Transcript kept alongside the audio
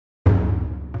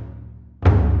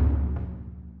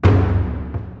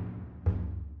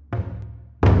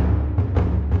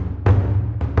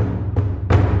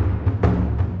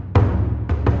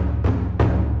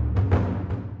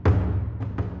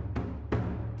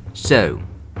So,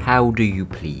 how do you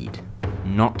plead?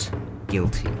 Not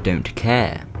guilty. Don't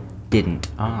care. Didn't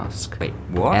ask. Wait,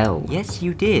 what? L. Yes,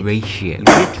 you did. Ratio. You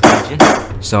did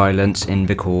register. Silence in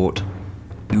the court.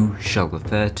 You shall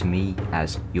refer to me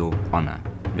as Your Honor.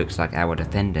 Looks like our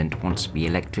defendant wants the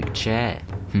electric chair.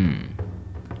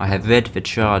 I have read the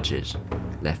charges,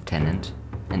 Lieutenant,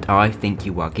 and I think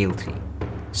you are guilty.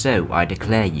 So I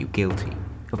declare you guilty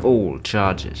of all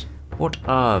charges. What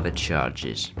are the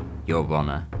charges, Your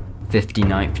Honor?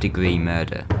 59th degree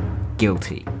murder.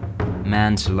 Guilty.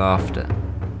 Manslaughter.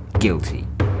 Guilty.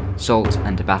 Assault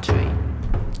and battery.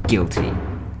 Guilty.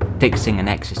 Fixing and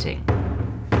exiting.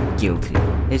 Guilty.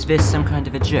 Is this some kind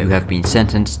of a joke? You have been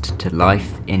sentenced to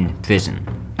life in prison,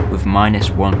 with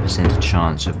 -1%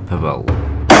 chance of parole.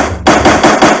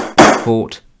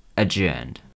 Court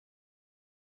adjourned.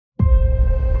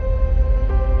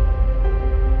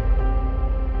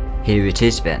 Here it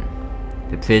is then,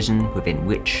 the prison within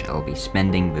which I'll be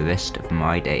spending the rest of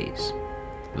my days.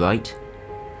 Right?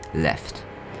 Left.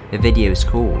 The video is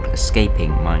called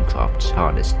Escaping Minecraft's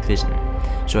Hardest Prison,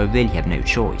 so I really have no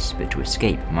choice but to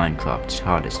escape Minecraft's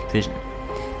hardest prison,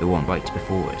 the one right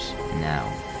before us now.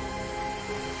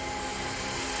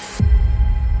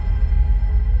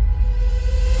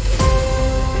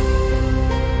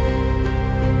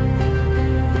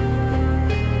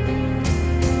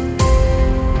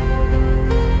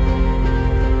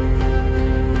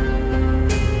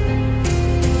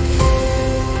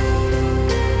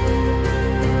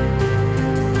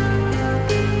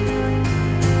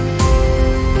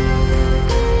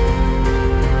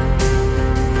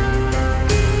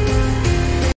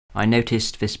 I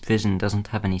noticed this prison doesn't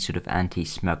have any sort of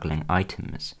anti-smuggling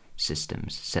items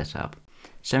systems set up,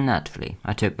 so naturally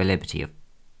I took the liberty of...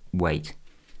 Wait.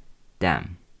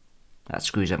 Damn. That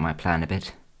screws up my plan a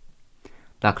bit.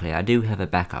 Luckily I do have a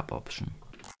backup option.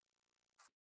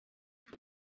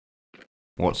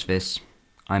 What's this?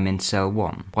 I'm in cell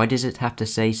 1. Why does it have to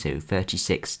say so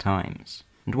 36 times?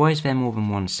 And why is there more than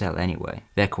one cell anyway?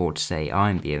 Records say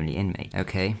I'm the only inmate.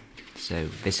 Okay, so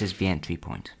this is the entry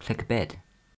point. Click bed.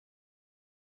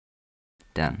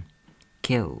 Done.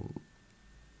 Kill.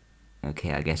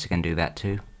 Okay, I guess I can do that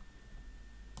too.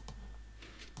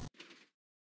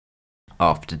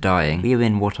 After dying, we are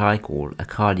in what I call a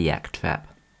cardiac trap,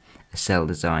 a cell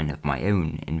design of my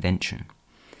own invention.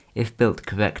 If built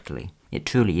correctly, it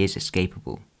truly is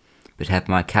escapable. But have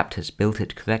my captors built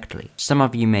it correctly? Some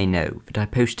of you may know that I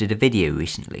posted a video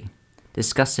recently,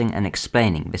 discussing and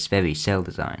explaining this very cell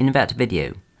design. In that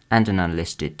video, and an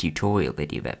unlisted tutorial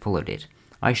video that followed it,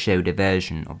 I showed a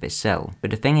version of this cell,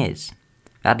 but the thing is,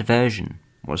 that version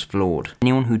was flawed.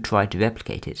 Anyone who tried to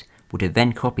replicate it would have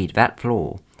then copied that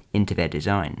flaw into their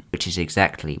design, which is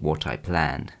exactly what I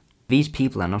planned. These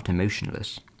people are not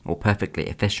emotionless, or perfectly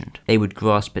efficient. They would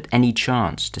grasp at any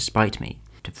chance to spite me,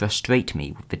 to frustrate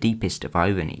me with the deepest of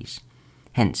ironies.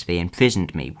 Hence they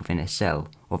imprisoned me within a cell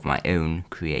of my own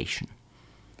creation.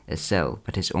 A cell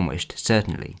that is almost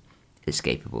certainly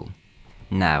escapable.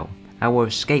 Now, our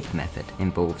escape method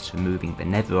involves removing the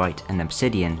netherite and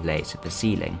obsidian layers of the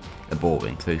ceiling, a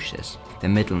boring process, the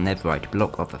middle netherite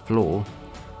block of the floor,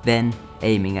 then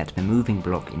aiming at the moving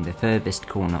block in the furthest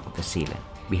corner of the ceiling.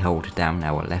 We hold down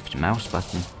our left mouse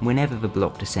button. Whenever the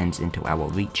block descends into our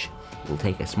reach, it will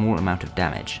take a small amount of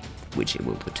damage, which it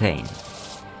will retain.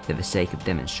 For the sake of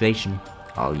demonstration,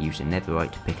 I'll use a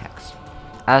netherite pickaxe.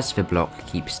 As the block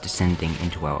keeps descending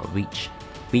into our reach,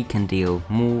 we can deal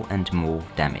more and more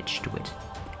damage to it.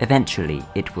 Eventually,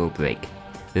 it will break,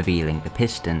 revealing the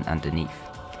piston underneath.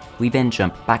 We then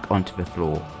jump back onto the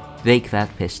floor, break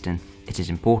that piston. It is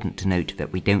important to note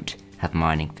that we don't have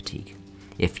mining fatigue.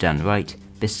 If done right,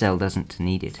 this cell doesn't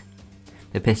need it.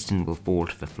 The piston will fall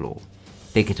to the floor.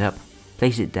 Pick it up,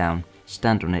 place it down,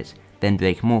 stand on it, then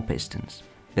break more pistons,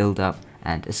 build up,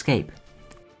 and escape.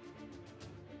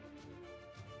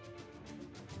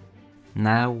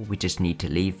 Now we just need to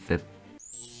leave the...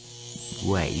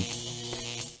 Wait...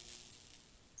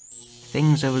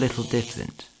 Things are a little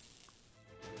different.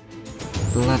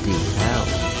 Bloody hell.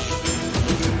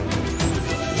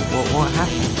 What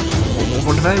happened?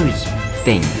 What are those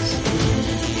things?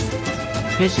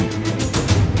 Prison.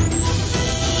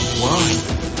 Why?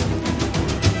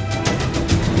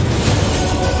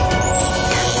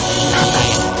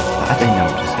 I don't know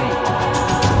what to say.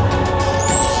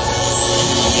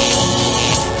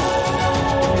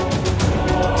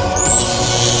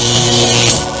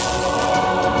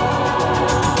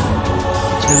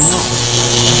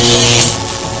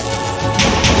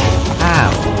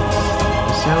 Wow,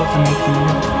 the cells are making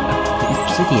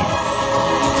obsidian.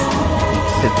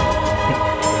 The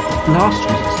blast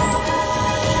resistance.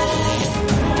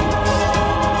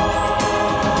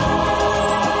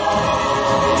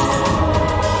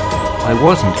 I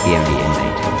wasn't the only inmate.